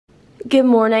Good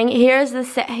morning. Here is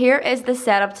the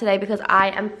setup today because I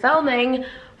am filming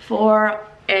for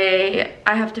I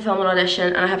have to film an audition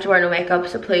and I have to wear no makeup,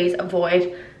 so please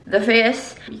avoid the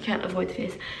face. You can't avoid the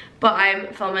face. But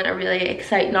I'm filming a really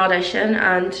exciting audition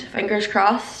and fingers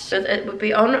crossed it would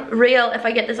be unreal if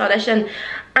I get this audition.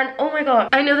 And oh my god,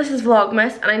 I know this is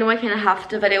Vlogmas and I know I kind of have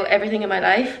to video everything in my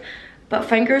life, but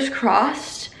fingers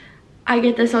crossed I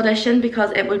get this audition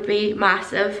because it would be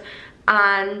massive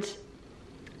and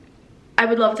I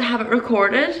would love to have it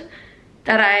recorded,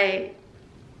 that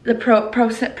the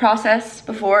process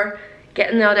before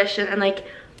getting the audition and like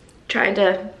trying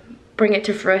to bring it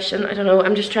to fruition. I don't know,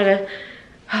 I'm just trying to,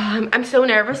 I'm so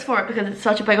nervous for it because it's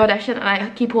such a big audition and I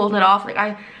keep holding it off. Like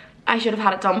I should have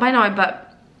had it done by now,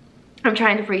 but I'm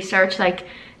trying to research like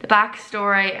the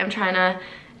backstory. I'm trying to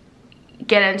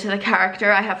get into the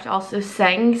character. I have to also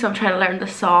sing, so I'm trying to learn the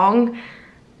song.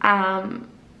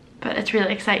 But it's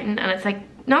really exciting and it's like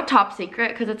not top secret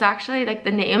because it's actually like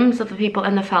the names of the people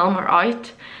in the film are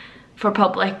out for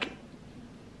public,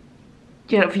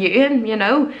 you know, viewing, you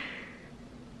know.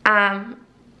 I'm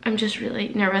just really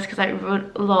nervous because I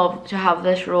would love to have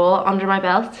this role under my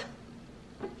belt.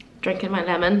 Drinking my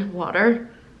lemon water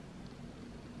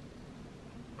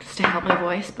just to help my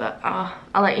voice, but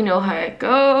I'll let you know how it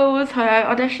goes, how I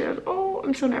audition. Oh,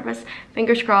 I'm so nervous.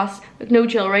 Fingers crossed. With no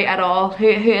jewelry at all. Who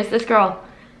is this girl?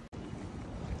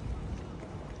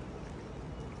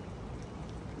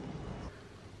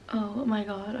 Oh my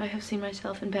god, I have seen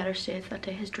myself in better states. That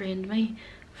day has drained me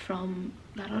from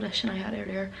that audition I had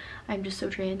earlier. I'm just so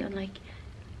drained and like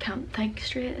can't think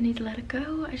straight. I need to let it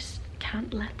go. I just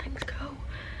can't let things go.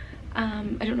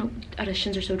 I don't know,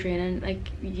 auditions are so draining.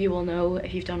 Like you will know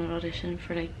if you've done an audition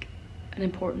for like an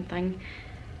important thing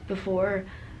before,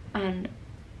 and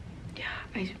yeah,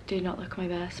 I do not look my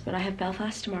best. But I have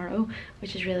Belfast tomorrow,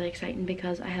 which is really exciting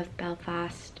because I have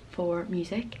Belfast for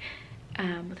music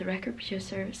with a record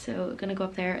producer. So gonna go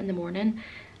up there in the morning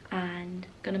and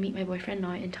gonna meet my boyfriend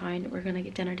now in town. We're gonna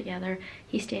get dinner together.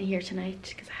 He's staying here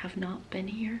tonight because I have not been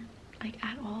here like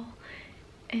at all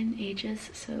in ages,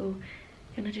 so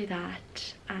gonna do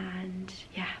that. And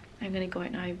yeah, I'm gonna go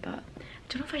out now, but I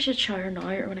don't know if I should shower now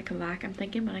or when I come back. I'm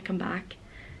thinking when I come back,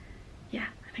 yeah,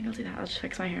 I think I'll do that. I'll just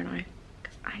fix my hair now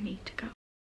because I need to go.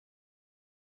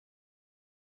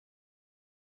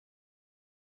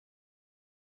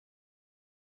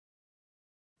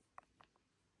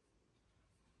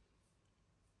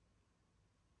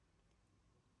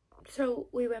 So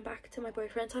we went back to my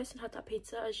boyfriend's house and had that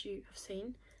pizza, as you have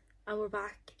seen, and we're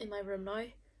back in my room now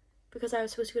because I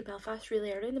was supposed to go to Belfast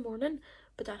really early in the morning,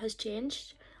 but that has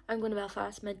changed. I'm going to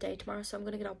Belfast midday tomorrow, so I'm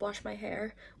going to get up, wash my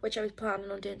hair, which I was planning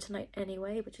on doing tonight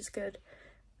anyway, which is good,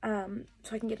 so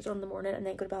I can get it done in the morning and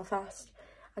then go to Belfast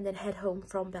and then head home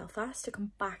from Belfast to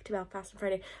come back to Belfast on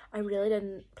Friday. I really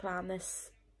didn't plan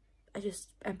this. I just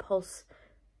out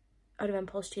of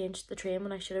impulse changed the train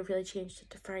when I should have really changed it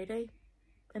to Friday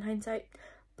in hindsight.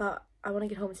 But I want to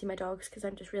get home and see my dogs because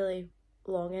I'm just really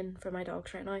longing for my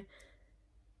dogs right now.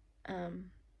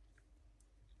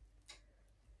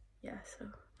 Yeah, so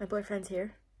my boyfriend's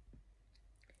here.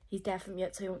 He's deaf and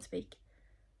mute, so he won't speak.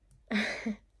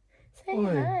 Say Oi,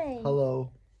 hi.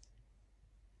 Hello.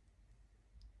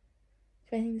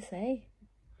 Do you have anything to say?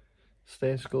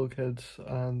 Stay in school, kids,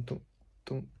 and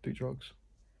don't do drugs.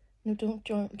 No, don't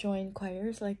join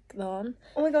choirs like Lon.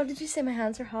 Oh my god, did you say my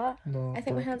hands are hot? No, I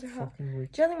think my hands are hot.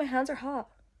 Weak. Do you think my hands are hot?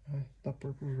 That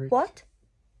burp was weak. What?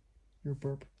 Your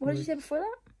burp. What did you say before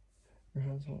that? Your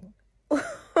hands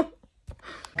hot.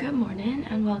 Good morning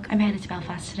and welcome. I'm headed to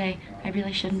Belfast today. I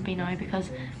really shouldn't be now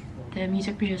because the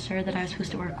music producer that I was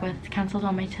supposed to work with cancelled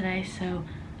on me today, so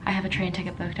I have a train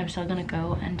ticket booked. I'm still gonna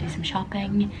go and do some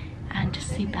shopping and just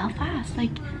see Belfast,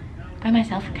 like by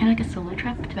myself, kind of like a solo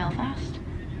trip to Belfast.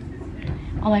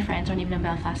 All my friends aren't even in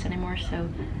Belfast anymore, so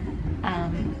I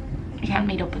can't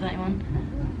meet up with anyone.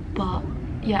 But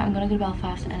yeah, I'm gonna go to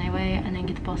Belfast anyway and then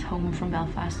get the bus home from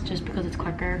Belfast just because it's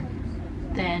quicker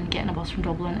than getting a bus from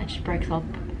Dublin. It just breaks up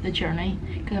the journey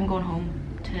because I'm going home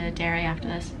to Derry after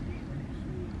this.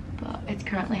 But it's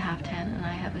currently 10:30 and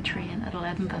I have a train at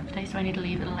 11:50, so I need to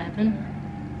leave at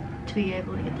 11 to be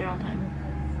able to get there on time.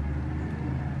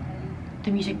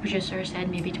 The music producer said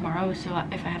maybe tomorrow, so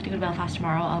if I have to go to Belfast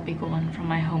tomorrow, I'll be going from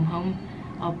my home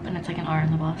up, and it's like an hour in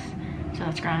the bus, so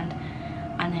that's grand.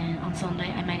 And then on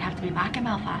Sunday I might have to be back in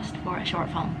Belfast for a short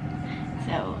film,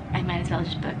 so I might as well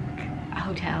just book a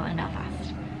hotel in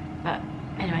Belfast. But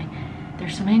anyway,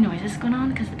 there's so many noises going on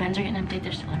because the bins are getting emptied.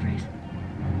 There's deliveries,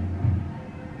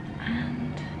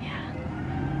 and yeah,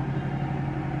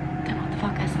 don't know what the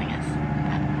fuck this thing is,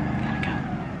 but we gotta go.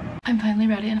 I'm finally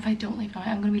ready, and if I don't leave now,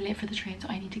 I'm gonna be late for the train, so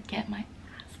I need to get my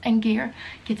ass in gear,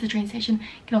 get to the train station,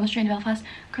 get on the train to Belfast,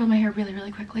 curl my hair really,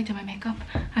 really quickly, do my makeup.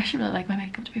 I actually really like my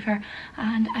makeup, to be fair,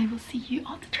 and I will see you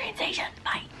on the train station.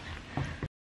 Bye.